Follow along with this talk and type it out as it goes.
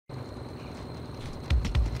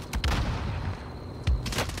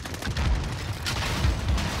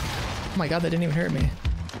my god, that didn't even hurt me.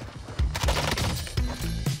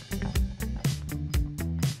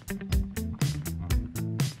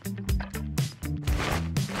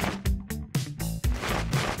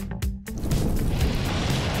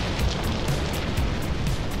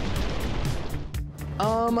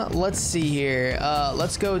 Let's see here.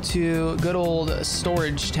 Let's go to good old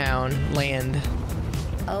Storage Town land.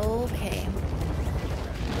 Okay.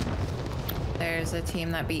 There's a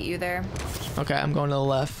team that beat you there. Okay, I'm going to the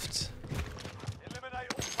left.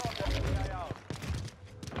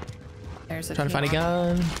 There's a Trying to team find a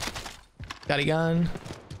gun. Got a gun.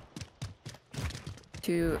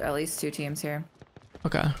 At least two teams here.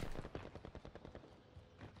 Okay.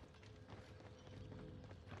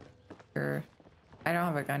 Sure. I don't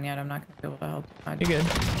have a gun yet. I'm not gonna be able to help. You're good.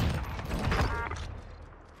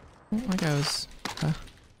 Oh, my guy was. I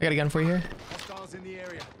got a gun for you here.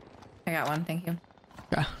 I got one. Thank you.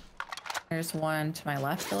 Okay. There's one to my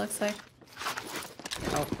left. It looks like.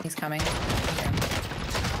 Oh, he's coming. Okay.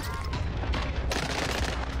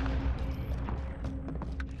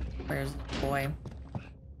 Where's the boy?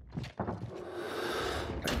 Where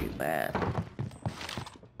are you at?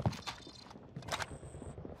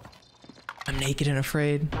 I'm naked and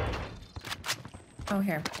afraid. Oh,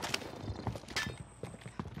 here.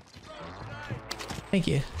 Thank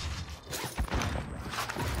you.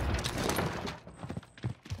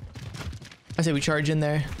 I say we charge in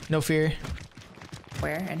there. No fear.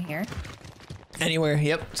 Where? In here? Anywhere.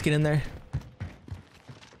 Yep. Let's get in there.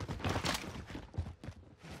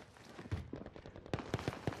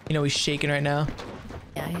 You know he's shaking right now.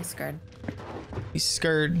 Yeah, he's scared. He's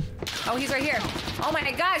scared. Oh, he's right here. Oh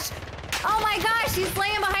my gosh. Oh my gosh, he's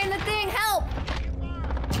laying behind the thing. Help!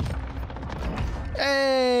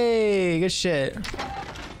 Hey, good shit.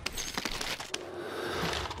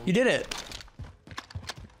 You did it.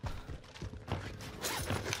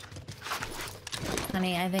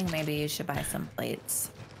 Honey, I think maybe you should buy some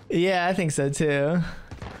plates. Yeah, I think so too.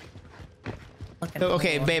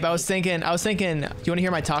 Okay, babe, I was thinking, do you want to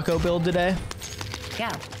hear my taco build today?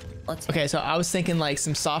 Yeah. Let's Okay, so I was thinking like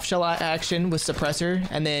some soft shell action with suppressor,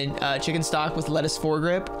 and then chicken stock with lettuce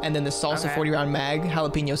foregrip, and then the salsa 40 round mag,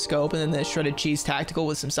 jalapeno scope, and then the shredded cheese tactical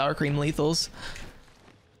with some sour cream lethals.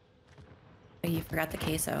 Oh, you forgot the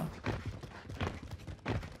queso.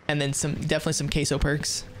 And then definitely some queso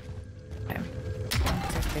perks. Okay.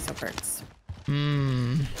 Queso perks.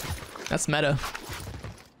 That's meta.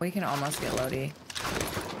 We can almost get Lodi.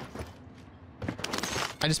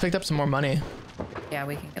 I just picked up some more money. Yeah,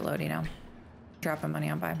 we can get Lodi now. Dropping money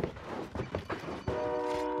on buy.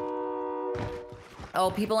 Oh,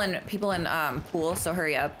 people in pool, so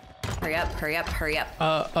hurry up. Hurry up, hurry up, hurry up.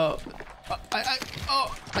 I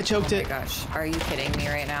choked it. Oh my gosh, are you kidding me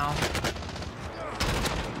right now?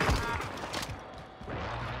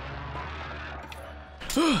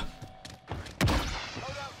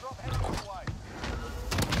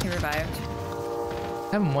 He revived. I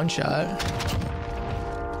have him one shot.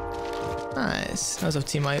 Nice. That was a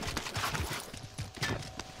team wipe.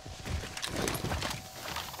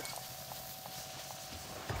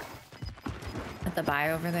 At the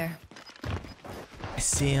buy over there. I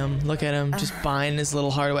see him. Look at him. Just buying his little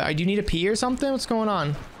hardware. Do you need a pee or something? What's going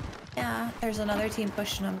on? Yeah, there's another team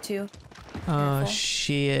pushing him too. Oh, Careful.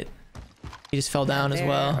 shit. He just fell down as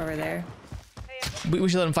well. Over there. We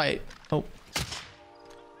should let him fight. Oh.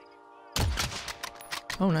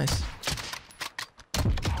 Oh, nice.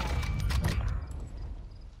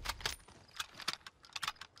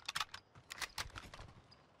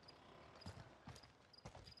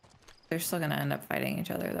 They're still gonna end up fighting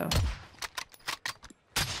each other though.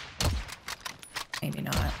 Maybe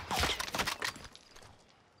not.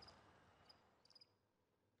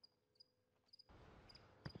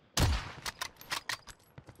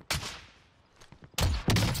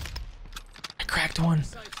 I cracked one.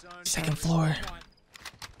 Second floor.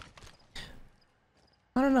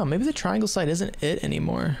 I don't know. Maybe the triangle side isn't it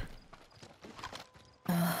anymore.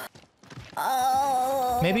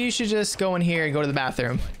 Oh. Maybe you should just go in here and go to the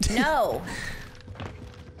bathroom. No.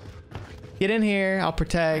 Get in here. I'll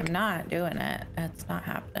protect. I'm not doing it. That's not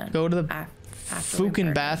happening. Go to the after we fucking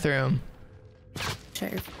burn. bathroom.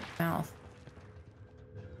 Shut your mouth.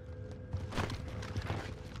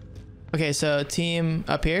 Okay, so team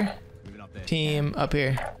up here. Team up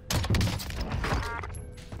here.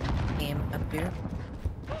 Team up here.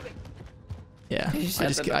 Yeah. You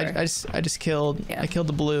shut the door. I just killed. Yeah. I killed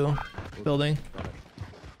the blue building.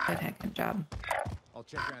 Good heckin' job. I'll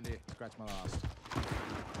check around here. Scratch my last.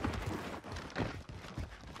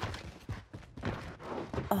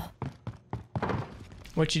 Oh.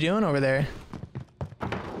 What you doing over there?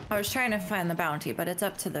 I was trying to find the bounty, but it's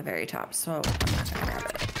up to the very top, so I'm not gonna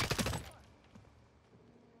grab it.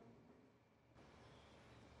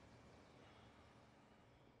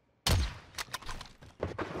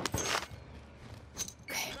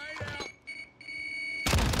 Okay.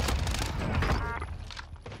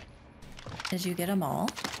 Did you get them all?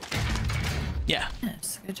 Yeah.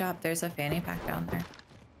 Yes, good job. There's a fanny pack down there.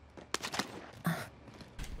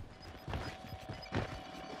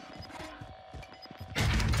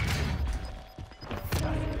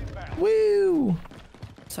 Woo!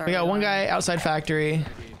 Sorry. We got one guy outside factory.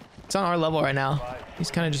 It's on our level right now. He's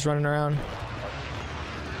kind of just running around.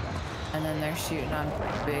 And then they're shooting on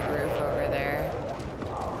big roof over there.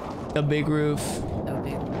 The big roof. So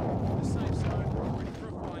big.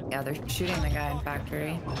 Yeah, they're shooting the guy in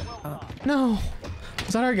factory. Oh, No.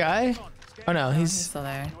 Is that our guy? Oh no, he's he's still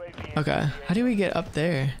there. okay. How do we get up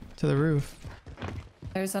there to the roof?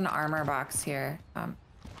 There's an armor box here.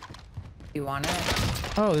 You want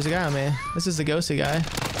it? Oh, there's a guy on me. This is the ghosty guy.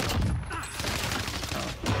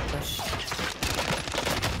 Oh, push.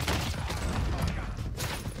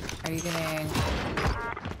 Are you getting?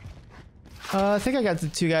 I think I got the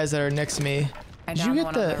two guys that are next to me. I Did you downed get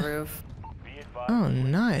one the? on the roof, Oh,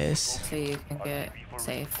 nice. so you can get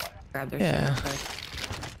safe. Grab their Yeah. shit real quick.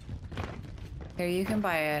 Here, you can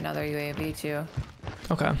buy another UAV too.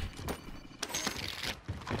 Okay.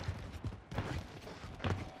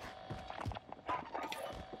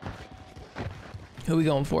 Who we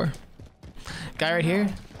going for? Guy right here,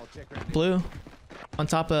 I'll check around here. blue, on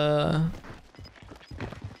top of.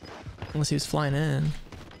 Unless he was flying in.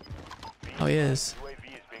 Oh, he is.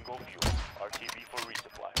 UAV is bingo fuel. RTB for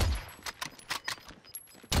resupply.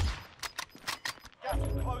 Gas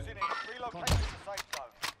is closing in. Relocating to safe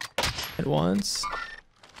zone. At once.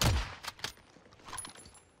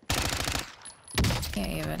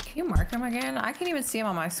 Can't even. Can you mark him again? I can't even see him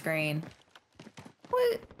on my screen.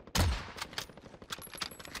 What?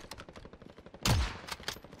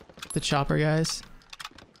 The chopper guys.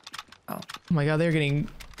 Oh, Oh my god, they're getting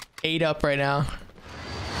ate up right now.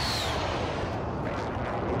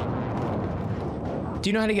 Do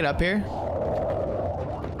you know how to get up here?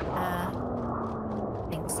 I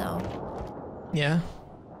think so. Yeah.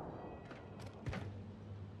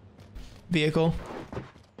 Vehicle.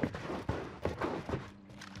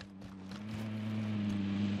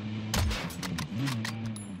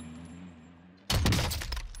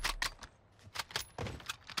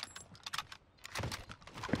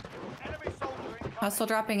 Enemy soldier incoming. Hostile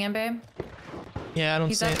dropping in, babe. Yeah, I don't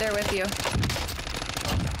He's see up it. there with you.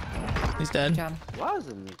 He's Good dead. job.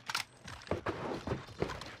 Wasn't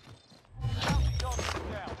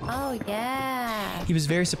Oh yeah. He was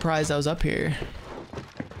very surprised I was up here.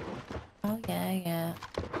 Oh yeah, yeah.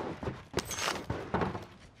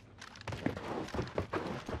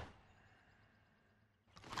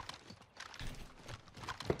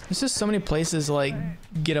 There's just so many places to like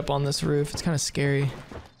get up on this roof. It's kind of scary.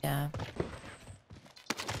 Yeah.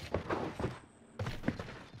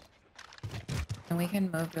 And we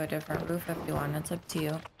can move to a different roof if you want. It's up to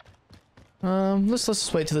you. Let's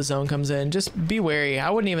just wait till the zone comes in. Just be wary. I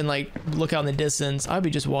wouldn't even like look out in the distance. I'd be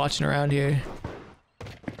just watching around here.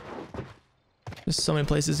 There's so many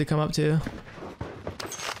places to come up to. Gas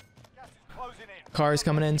is closing in. Cars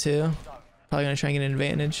coming in too. Probably gonna try and get an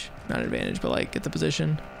advantage. Not an advantage, but like get the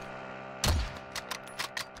position.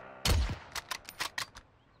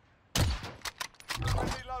 Friendly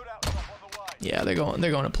loadout drop on the way. Yeah, they're going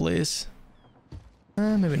to police.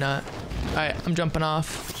 Maybe not. All right, I'm jumping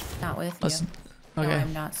off. Not with Let's. you. No, Okay.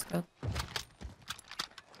 I'm not scope.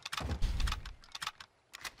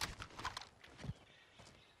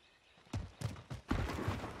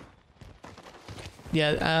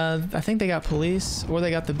 Yeah, I think they got police or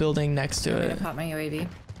they got the building next to I'm it. gonna pop my UAV.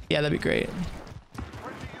 Yeah, that'd be great.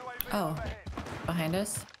 Friendly UAV Oh. overhead. Behind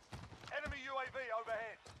us. Enemy UAV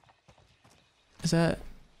overhead. Is that?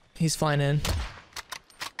 He's flying in.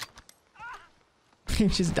 He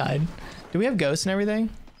just died. Do we have ghosts and everything?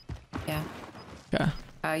 Yeah. Yeah.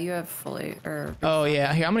 You have fully or Oh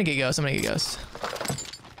yeah. Here, I'm gonna get ghosts. I'm gonna get ghosts.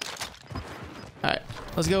 All right,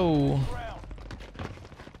 let's go. Ground.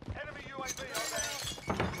 Enemy UAV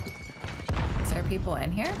overhead. is there people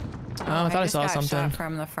in here? Oh, I thought I just saw got something. shot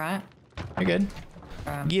from the front. You're good.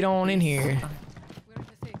 Get on in here.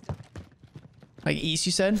 Like east,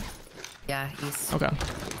 you said? Yeah, east. Okay.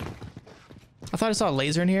 I thought I saw a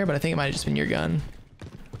laser in here, but I think it might have just been your gun.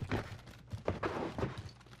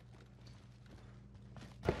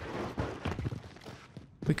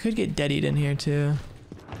 We could get deadied in here too.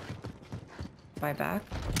 By back.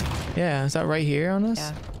 Yeah, is that right here on us?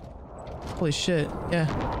 Yeah. Holy shit. Yeah.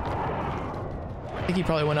 think he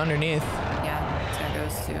probably went underneath. Yeah, there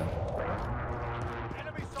goes too.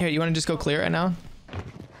 Here, you want to just go clear it now?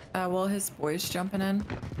 Well, his boy's jumping in.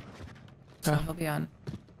 So Oh. he'll be on.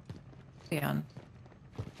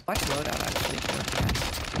 Watch loadout actually.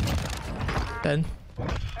 Dead.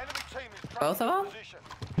 Enemy team is Both of them?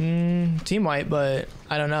 position. Team white, but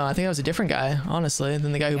I don't know. I think that was a different guy, honestly,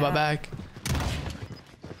 than the guy who bought Yeah. back.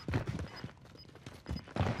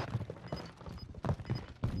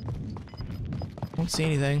 Don't see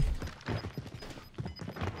anything.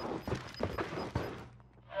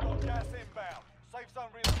 Gas inbound. Safe zone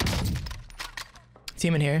relocated.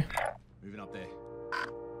 Team in here. Moving up there.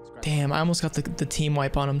 Scratch. Damn, I almost got the team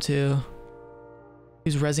wipe on him too.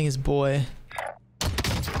 He was rezzing his boy.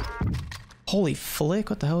 Holy flick,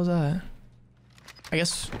 what the hell was that? I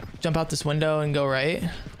guess jump out this window and go right.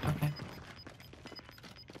 Okay.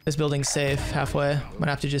 This building's safe halfway. Might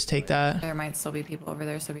have to just take that. There might still be people over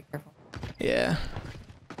there, so be careful. Yeah.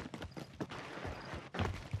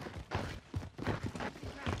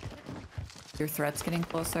 Your threat's getting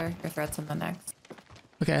closer. Your threat's in the next.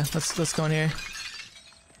 Okay, let's go in here.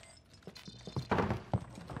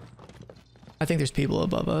 I think there's people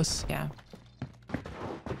above us. Yeah.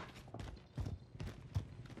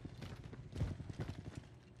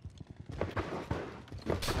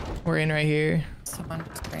 We're in right here. Someone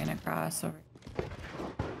just ran across over.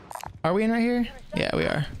 Are we in right here? Yeah, we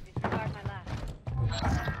are.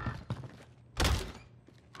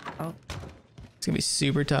 Oh, It's gonna be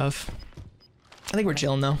super tough. I think we're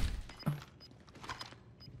chilling though.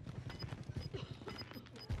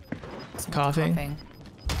 someone's Coughing.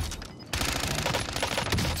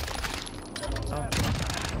 Oh.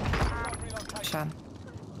 Shot.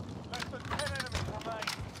 Less than 10 enemies remain.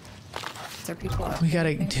 Is there people up? We here,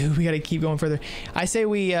 gotta, you think? dude, we gotta keep going further. I say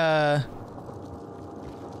we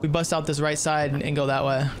bust out this right side and go that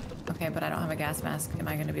way. Okay, but I don't have a gas mask. Am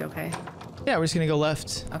I gonna be okay? Yeah, we're just gonna go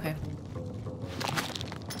left. Okay.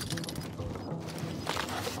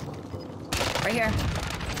 Right here.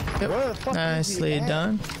 Yep. Nicely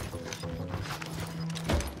done.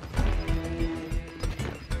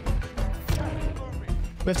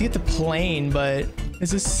 We have to get the plane, but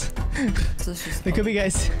is this... So it's just There could be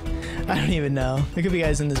guys... I don't even know. There could be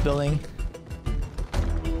guys in this building.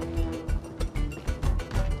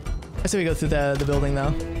 I say we go through the building though.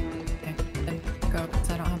 okay. Then go, because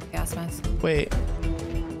I don't have a gas mask. Wait.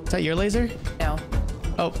 Is that your laser? No.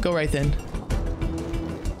 Oh, go right then.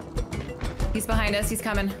 He's behind us. He's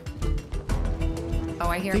coming. Oh,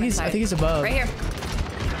 I hear him I inside. think he's above. Right here.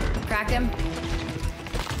 Cracked him.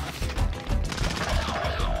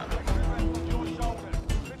 Your shoulders.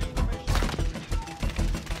 Finish the mission.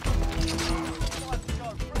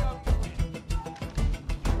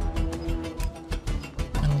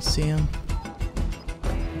 I don't see him.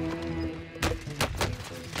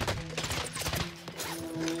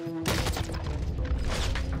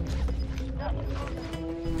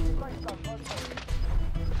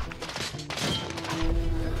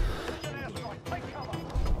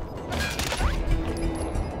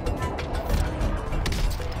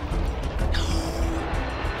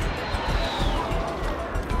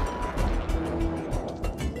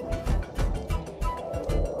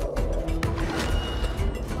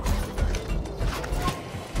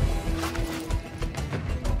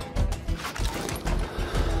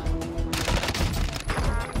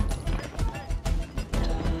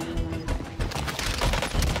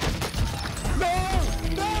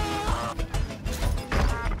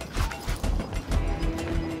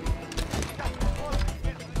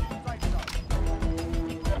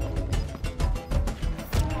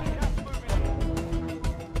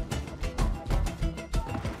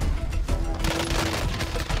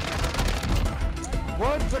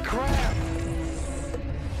 What the crap?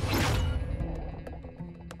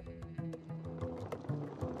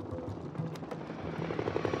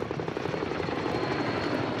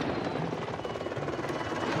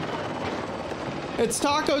 It's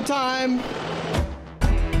taco time!